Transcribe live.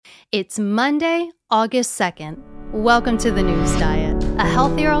It's Monday, August 2nd. Welcome to the News Diet, a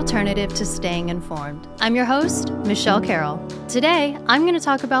healthier alternative to staying informed. I'm your host, Michelle Carroll. Today, I'm going to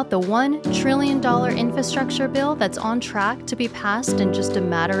talk about the $1 trillion infrastructure bill that's on track to be passed in just a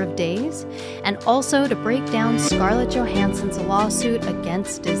matter of days, and also to break down Scarlett Johansson's lawsuit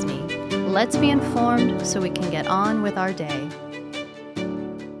against Disney. Let's be informed so we can get on with our day.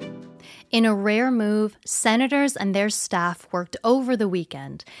 In a rare move, senators and their staff worked over the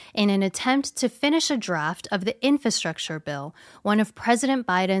weekend in an attempt to finish a draft of the infrastructure bill, one of President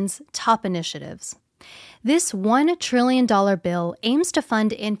Biden's top initiatives. This $1 trillion bill aims to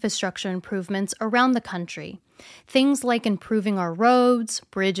fund infrastructure improvements around the country. Things like improving our roads,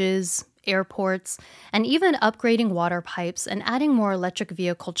 bridges, airports, and even upgrading water pipes and adding more electric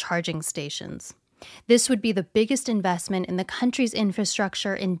vehicle charging stations. This would be the biggest investment in the country's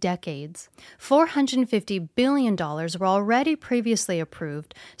infrastructure in decades. $450 billion were already previously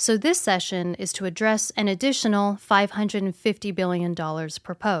approved, so this session is to address an additional $550 billion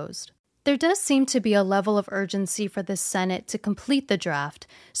proposed. There does seem to be a level of urgency for the Senate to complete the draft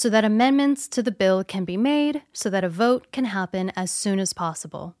so that amendments to the bill can be made so that a vote can happen as soon as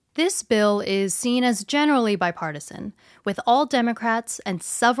possible. This bill is seen as generally bipartisan, with all Democrats and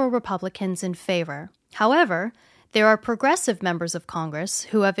several Republicans in favor. However, there are progressive members of Congress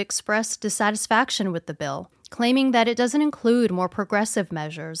who have expressed dissatisfaction with the bill, claiming that it doesn't include more progressive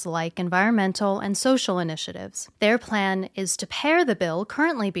measures like environmental and social initiatives. Their plan is to pair the bill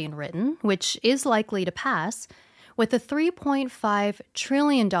currently being written, which is likely to pass, with a $3.5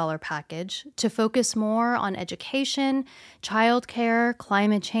 trillion package to focus more on education, childcare,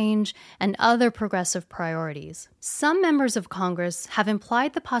 climate change, and other progressive priorities. Some members of Congress have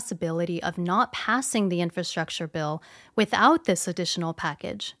implied the possibility of not passing the infrastructure bill without this additional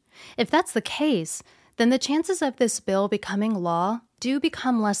package. If that's the case, then the chances of this bill becoming law do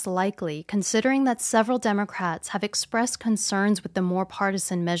become less likely, considering that several Democrats have expressed concerns with the more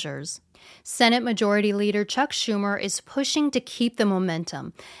partisan measures. Senate Majority Leader Chuck Schumer is pushing to keep the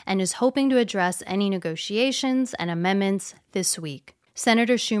momentum and is hoping to address any negotiations and amendments this week.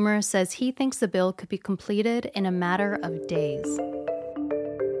 Senator Schumer says he thinks the bill could be completed in a matter of days.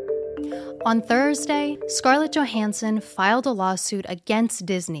 On Thursday, Scarlett Johansson filed a lawsuit against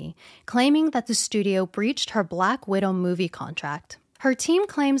Disney, claiming that the studio breached her Black Widow movie contract. Her team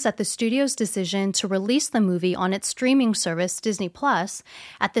claims that the studio's decision to release the movie on its streaming service, Disney Plus,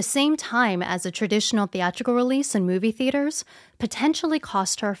 at the same time as a traditional theatrical release in movie theaters, potentially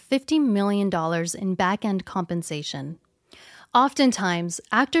cost her $50 million in back-end compensation. Oftentimes,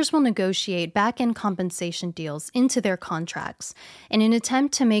 actors will negotiate back-end compensation deals into their contracts in an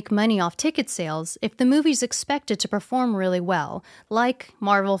attempt to make money off ticket sales if the movie's expected to perform really well, like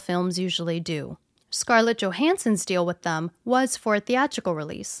Marvel films usually do. Scarlett Johansson's deal with them was for a theatrical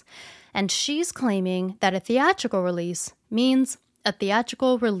release, and she's claiming that a theatrical release means a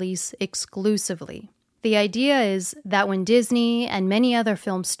theatrical release exclusively. The idea is that when Disney and many other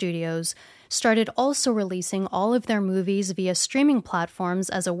film studios started also releasing all of their movies via streaming platforms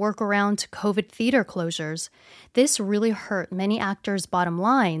as a workaround to COVID theater closures, this really hurt many actors' bottom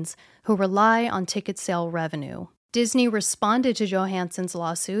lines who rely on ticket sale revenue. Disney responded to Johansson's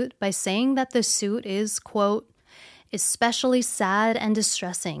lawsuit by saying that the suit is, quote, especially sad and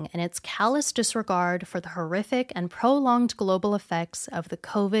distressing in its callous disregard for the horrific and prolonged global effects of the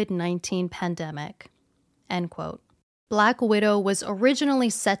COVID-19 pandemic, end quote. Black Widow was originally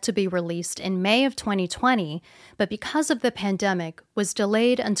set to be released in May of 2020, but because of the pandemic, was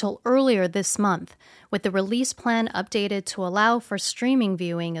delayed until earlier this month, with the release plan updated to allow for streaming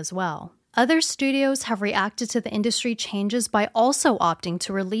viewing as well. Other studios have reacted to the industry changes by also opting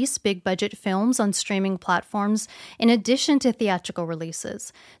to release big-budget films on streaming platforms in addition to theatrical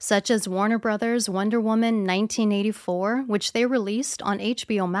releases, such as Warner Bros.' Wonder Woman 1984, which they released on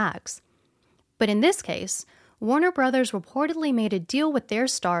HBO Max. But in this case, Warner Bros. Reportedly made a deal with their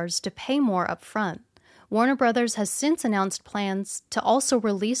stars to pay more upfront. Warner Bros. Has since announced plans to also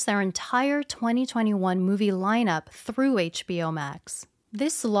release their entire 2021 movie lineup through HBO Max.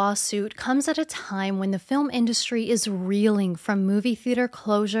 This lawsuit comes at a time when the film industry is reeling from movie theater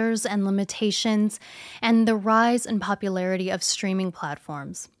closures and limitations and the rise in popularity of streaming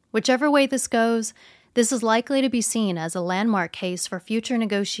platforms. Whichever way this goes, this is likely to be seen as a landmark case for future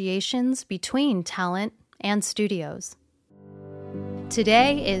negotiations between talent and studios.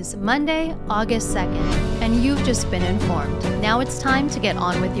 Today is Monday, August 2nd, and you've just been informed. Now it's time to get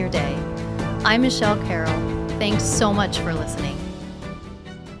on with your day. I'm Michelle Carroll. Thanks so much for listening.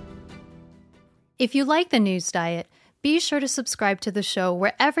 If you like the News Diet, Be sure to subscribe to the show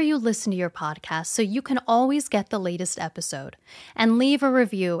wherever you listen to your podcast so you can always get the latest episode. And leave a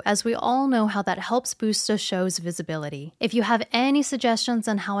review, as we all know how that helps boost the show's visibility. If you have any suggestions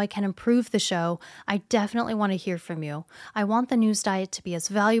on how I can improve the show, I definitely want to hear from you. I want the news diet to be as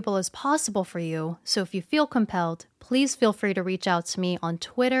valuable as possible for you, so if you feel compelled, please feel free to reach out to me on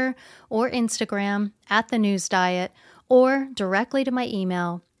Twitter or Instagram @thenewsdiet or directly to my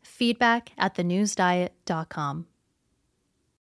email, feedback@thenewsdiet.com.